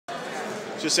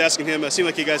Just asking him, it seemed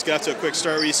like you guys got to a quick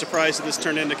start. Were you surprised that this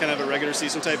turned into kind of a regular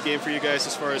season type game for you guys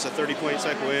as far as a 30-point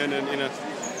type win? And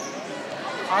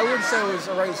I wouldn't say it was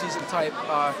a regular season type.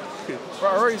 For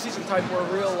a regular season type, were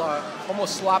real,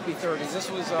 almost sloppy 30s.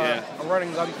 This was a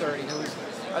running gun 30.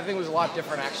 I think it was a lot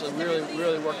different, actually. We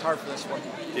really worked hard for this one.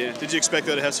 Yeah. Did you expect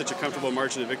though to have such a comfortable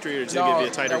margin of victory, or did it give you a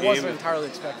tighter game? No, that wasn't entirely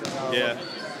expected. No, yeah.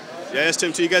 Yeah, I asked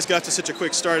him too. You guys got to such a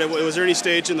quick start. Was there any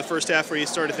stage in the first half where you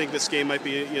started to think this game might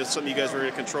be something you guys were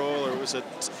in control, or was it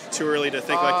too early to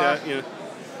think like that?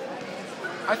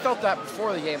 I felt that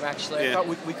before the game, actually. I thought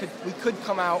we could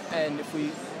come out, and if we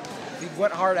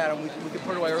went hard at them, we could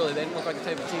put it away early. They didn't look like the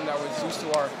type of team that was used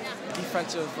to our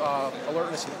defensive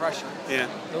alertness and pressure. Yeah.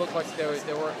 They looked like they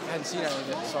hadn't seen any of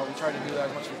it, so we tried to do that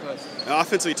as much as we could.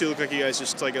 Offensively, too, looked like you guys,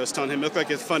 just like I was telling him, looked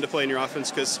like it's fun to play in your offense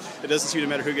because it doesn't seem to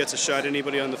matter who gets a shot.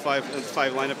 Anybody on the five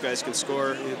lineup guys can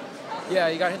score. Yeah,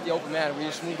 you got to hit the open man. We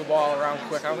just moved the ball around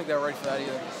quick. I don't think they were ready for that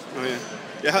either. Oh, yeah.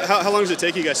 Yeah, how long does it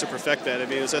take you guys to perfect that? I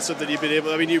mean, is that something you've been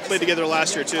able? I mean, you played together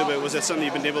last year too, but was that something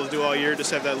you've been able to do all year?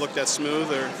 Just have that look that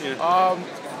smooth, or?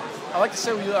 I like to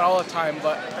say we do that all the time,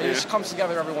 but it just comes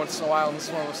together every once in a while, and this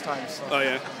is one of those times. So. Oh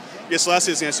yeah. Yes. Last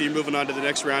season, so you're moving on to the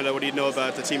next round. What do you know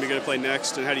about the team you're going to play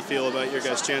next, and how do you feel about your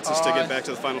guys' chances to get back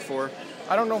to the Final Four?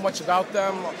 I don't know much about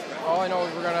them. All I know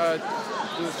is we're going to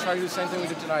try to do the same thing we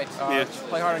did tonight.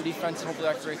 Play hard on defense, and hopefully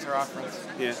that creates our offense.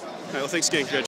 Yeah. All right, well, thanks again.